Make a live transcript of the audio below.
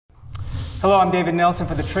Hello, I'm David Nelson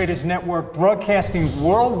for the Traders Network, broadcasting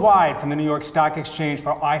worldwide from the New York Stock Exchange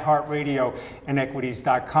for iHeartRadio and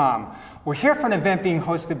Equities.com. We're here for an event being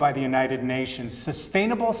hosted by the United Nations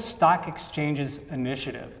Sustainable Stock Exchanges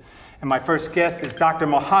Initiative. And my first guest is Dr.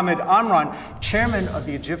 Mohammed Amran, Chairman of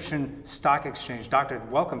the Egyptian Stock Exchange. Doctor,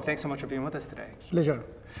 welcome. Thanks so much for being with us today. Pleasure.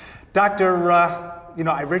 Doctor,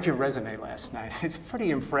 I read your resume last night. It's pretty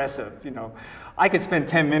impressive. I could spend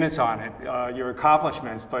 10 minutes on it, your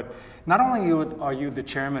accomplishments, but not only are you the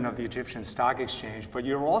chairman of the Egyptian Stock Exchange, but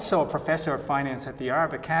you're also a professor of finance at the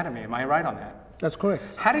Arab Academy. Am I right on that? That's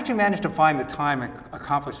correct. How did you manage to find the time and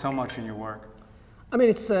accomplish so much in your work? I mean,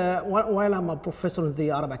 it's while I'm a professor in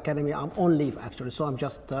the Arab Academy, I'm on leave actually, so I'm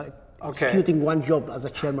just executing one job as a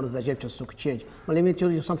chairman of the Egyptian Stock Exchange. But let me tell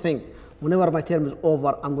you something. Whenever my term is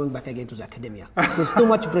over, I'm going back again to the academia. There's too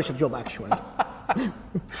much pressure job, actually.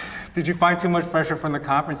 Did you find too much pressure from the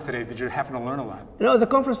conference today? Did you happen to learn a lot? The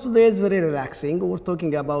conference today is very relaxing. We're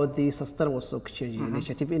talking about the Sustainable Stock Exchange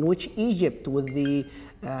Initiative, in which Egypt, with the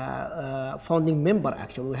founding member,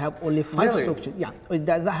 actually, we have only 5 really? stock exchanges. Yeah,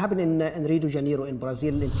 that happened in Rio de Janeiro in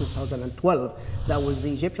Brazil in 2012. That was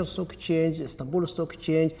the Egyptian Stock Exchange, Istanbul Stock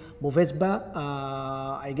Exchange, Bovespa,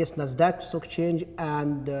 I guess Nasdaq Stock Exchange,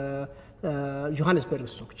 and Johannesburg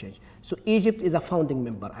Stock Exchange. So Egypt is a founding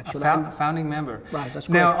member, actually. A founding member. Right, that's correct.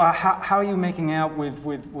 Now, how are you making out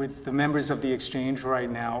with the members of the exchange right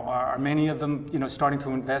now? Are many of them, starting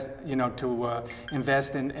to invest,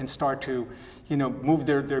 invest and start to, move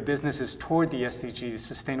their businesses toward the SDGs,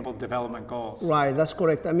 Sustainable Development Goals? Right, that's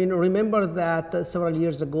correct. I mean, remember that several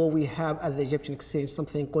years ago we have at the Egyptian Exchange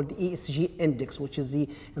something called the ESG Index, which is the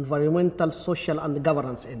Environmental, Social, and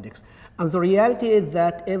Governance Index. And the reality is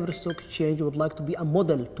that every stock exchange would like to be a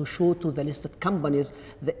model to show to the listed companies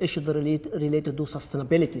the issues related to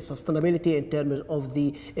sustainability. Sustainability in terms of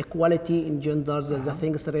the equality in genders, the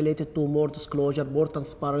things related to more disclosure, more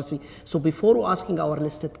transparency. So before asking our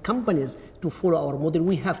listed companies to follow our model,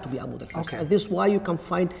 we have to be a model first. Okay. And this is why you can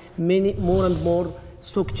find more and more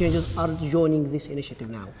stock exchanges are joining this initiative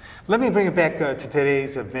now. Let me bring it back to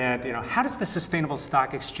today's event. How does the Sustainable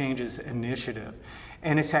Stock Exchanges Initiative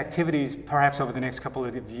and its activities, perhaps over the next couple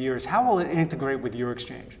of years, how will it integrate with your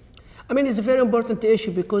exchange? I mean, it's a very important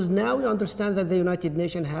issue because now we understand that the United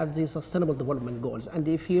Nations has the Sustainable Development Goals. And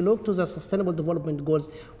if you look to the Sustainable Development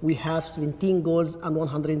Goals, we have 17 goals and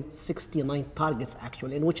 169 targets,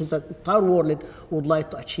 actually, in which the entire world would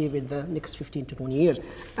like to achieve in the next 15 to 20 years.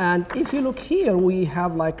 And if you look here, we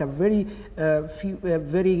have like a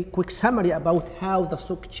very quick summary about how the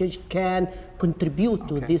stock exchange can contribute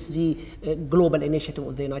to this global initiative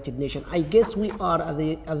of the United Nations. I guess we are at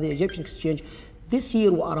the Egyptian Exchange. This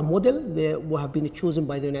year we are a model. We have been chosen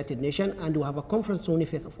by the United Nations, and we have a conference on the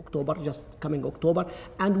 25th of October, just coming October,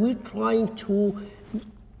 and we're trying to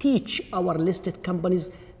teach our listed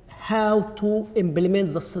companies how to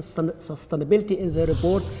implement the sustainability in the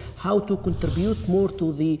report, how to contribute more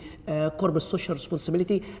to the corporate social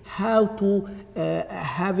responsibility, how to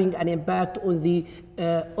having an impact on the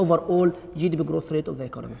overall GDP growth rate of the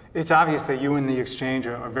economy. It's obvious that you and the exchange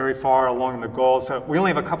are very far along the goals. So we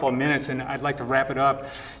only have a couple of minutes, and I'd like to wrap it up.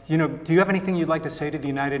 Do you have anything you'd like to say to the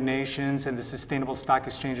United Nations and the Sustainable Stock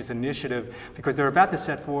Exchanges Initiative? Because they're about to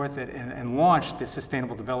set forth and launch the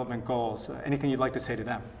Sustainable Development Goals. Anything you'd like to say to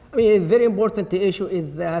them? I mean, a very important issue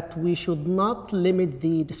is that we should not limit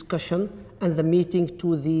the discussion and the meeting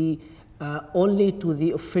to the only to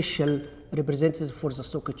the official representative for the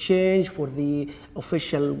stock exchange, for the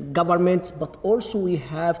official government, but also we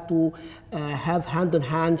have to have hand in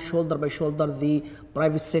hand, shoulder by shoulder, the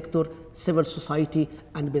private sector, civil society,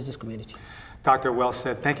 and business community. Dr. Well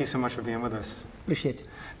said. Thank you so much for being with us. Appreciate it.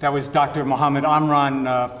 That was Dr. Mohammed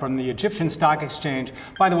Amran from the Egyptian Stock Exchange.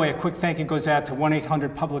 By the way, a quick thank you goes out to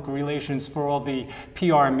 1-800 Public Relations for all the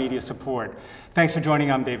PR and media support. Thanks for joining.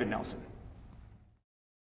 I'm David Nelson.